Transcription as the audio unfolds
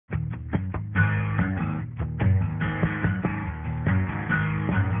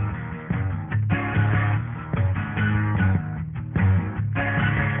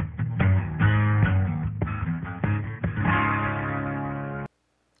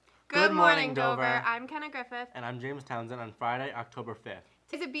Good morning, Dover. I'm Kenna Griffith. And I'm James Townsend on Friday, October 5th.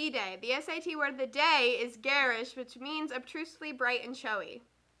 It's a B day. The SAT word of the day is garish, which means obtrusively bright and showy.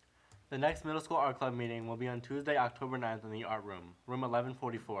 The next middle school art club meeting will be on Tuesday, October 9th in the art room, room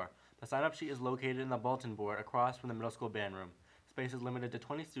 1144. The sign-up sheet is located in the bulletin board across from the middle school band room. Space is limited to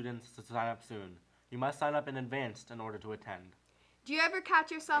 20 students, so sign up soon. You must sign up in advance in order to attend. Do you ever catch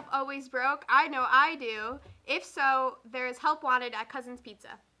yourself always broke? I know I do. If so, there is help wanted at Cousin's Pizza.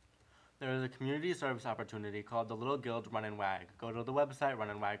 There is a community service opportunity called the Little Guild Run and Wag. Go to the website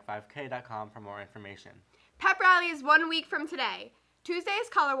runandwag5k.com for more information. Pep Rally is 1 week from today. Tuesday is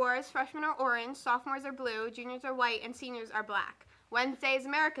Color Wars. Freshmen are orange, sophomores are blue, juniors are white, and seniors are black. Wednesday is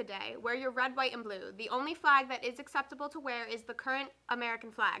America Day. Wear your red, white, and blue. The only flag that is acceptable to wear is the current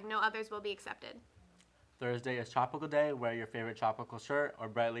American flag. No others will be accepted. Thursday is Tropical Day. Wear your favorite tropical shirt or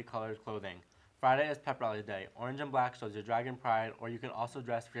brightly colored clothing. Friday is Pep Rally Day. Orange and black shows your dragon pride, or you can also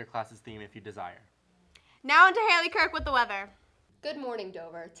dress for your class's theme if you desire. Now on to Haley Kirk with the weather. Good morning,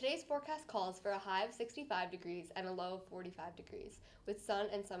 Dover. Today's forecast calls for a high of 65 degrees and a low of 45 degrees, with sun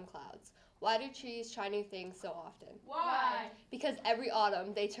and some clouds. Why do trees try new things so often? Why? Because every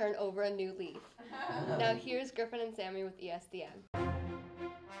autumn they turn over a new leaf. Now here's Griffin and Sammy with ESDN.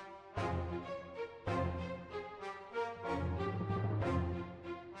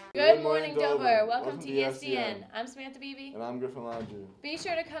 Good morning, Dover. Welcome to ESDN. I'm Samantha Beebe. And I'm Griffin Landry. Be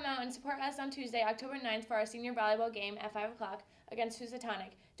sure to come out and support us on Tuesday, October 9th for our senior volleyball game at 5 o'clock against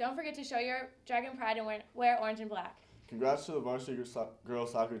Housatonic. Don't forget to show your dragon pride and wear orange and black. Congrats to the varsity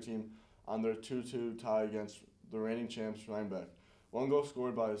girls soccer team on their 2-2 tie against the reigning champs Rhinebeck. One goal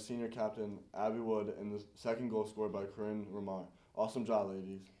scored by senior captain Abby Wood and the second goal scored by Corinne Ramar. Awesome job,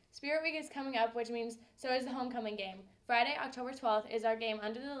 ladies. Spirit Week is coming up, which means so is the homecoming game. Friday, October 12th is our game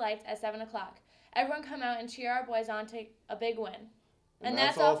under the lights at 7 o'clock. Everyone come out and cheer our boys on to a big win. And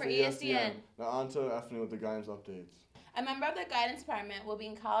that's all for ESDN. Now on to Effie with the guidance updates. A member of the guidance department will be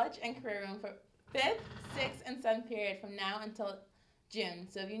in college and career room for 5th, 6th, and 7th period from now until June.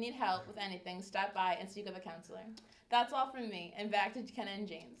 So if you need help with anything, stop by and speak with a counselor. That's all from me, and back to Kenna and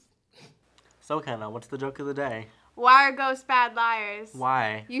James. So Kenna, what's the joke of the day? Why are ghosts bad liars?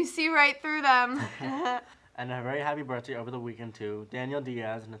 Why? You see right through them. And a very happy birthday over the weekend to Daniel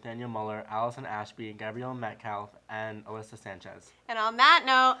Diaz, Nathaniel Muller, Allison Ashby, Gabrielle Metcalf, and Alyssa Sanchez. And on that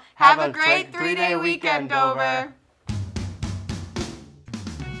note, have a great three-day weekend, Dover.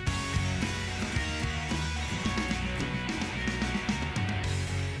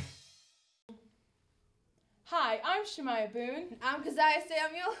 Hi, I'm Shemaya Boone. I'm Keziah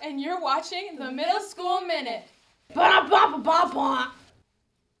Samuel. And you're watching the Middle School Minute.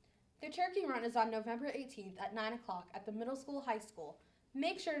 The turkey run is on November 18th at 9 o'clock at the middle school high school.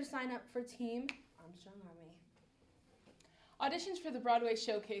 Make sure to sign up for Team Armstrong Army. Auditions for the Broadway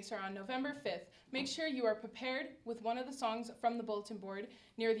Showcase are on November 5th. Make sure you are prepared with one of the songs from the bulletin board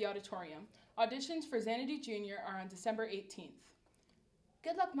near the auditorium. Auditions for Xanadu Jr. are on December 18th.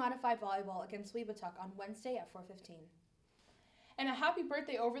 Good luck modified volleyball against Weebatuck on Wednesday at 4:15. And a happy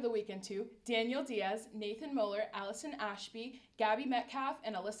birthday over the weekend to Daniel Diaz, Nathan Muller, Allison Ashby, Gabby Metcalf,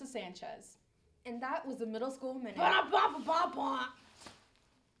 and Alyssa Sanchez. And that was the Middle School Minute.